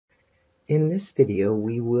In this video,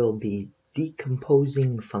 we will be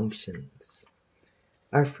decomposing functions.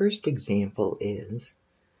 Our first example is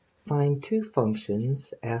find two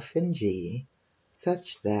functions f and g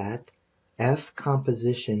such that f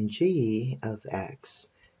composition g of x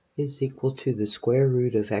is equal to the square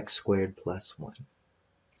root of x squared plus 1.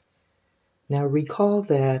 Now recall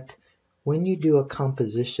that when you do a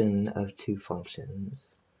composition of two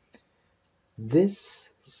functions,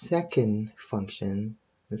 this second function,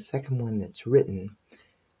 the second one that's written,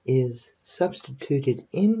 is substituted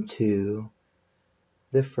into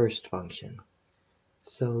the first function.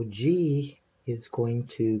 So g is going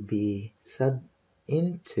to be sub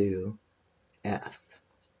into f.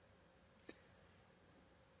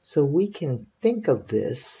 So we can think of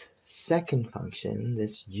this second function,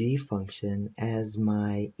 this g function, as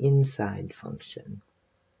my inside function.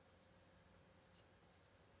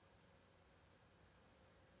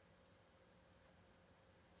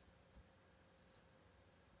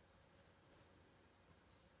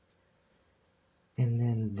 And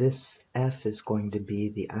then this f is going to be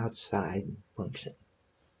the outside function.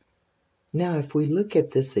 Now if we look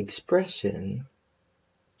at this expression,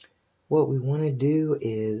 what we want to do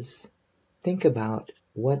is think about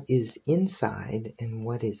what is inside and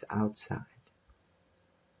what is outside.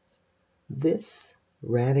 This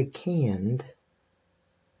radicand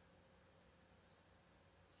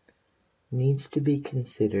needs to be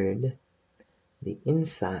considered the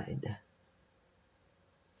inside.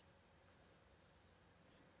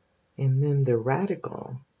 And then the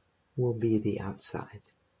radical will be the outside.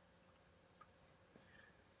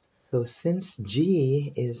 So since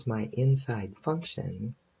g is my inside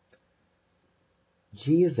function,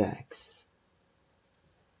 g of x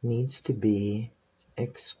needs to be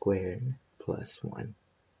x squared plus 1.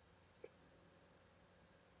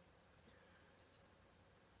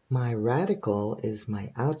 My radical is my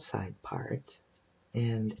outside part,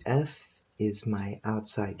 and f is my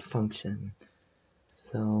outside function.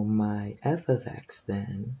 So my f of x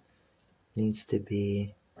then needs to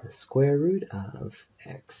be the square root of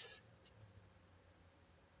x.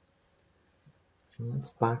 So let's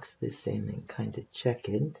box this in and kind of check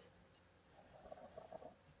it.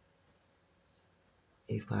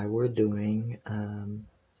 If I were doing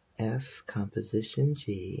f composition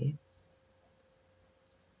g,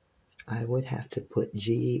 I would have to put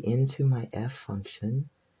g into my f function.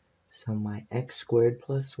 So my x squared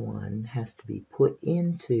plus 1 has to be put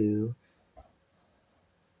into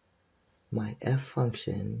my f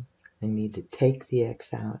function. I need to take the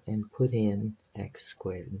x out and put in x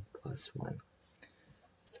squared plus 1.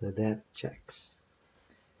 So that checks.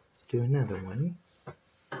 Let's do another one.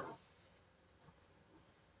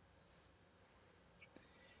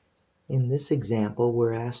 In this example,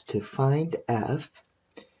 we're asked to find f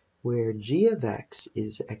where g of x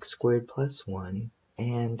is x squared plus 1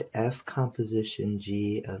 and f composition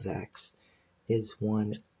g of x is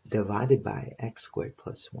 1 divided by x squared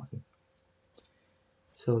plus 1.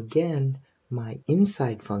 So again, my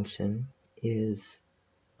inside function is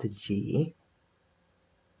the g,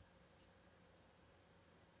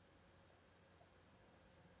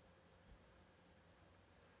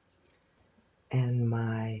 and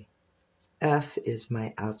my f is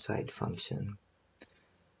my outside function.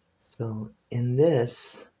 So in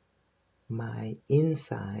this, my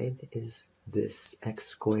inside is this x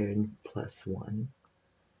squared plus 1.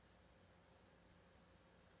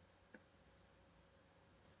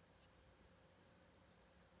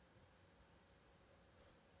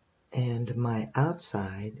 And my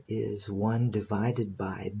outside is 1 divided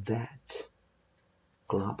by that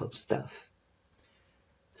glob of stuff.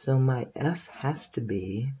 So my f has to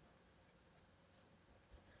be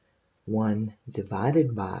 1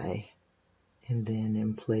 divided by, and then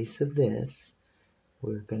in place of this,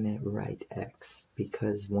 we're going to write x,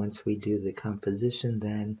 because once we do the composition,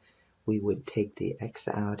 then we would take the x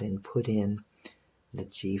out and put in the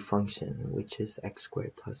g function, which is x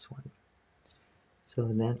squared plus 1. So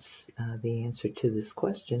that's the answer to this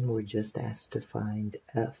question. We're just asked to find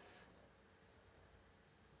f.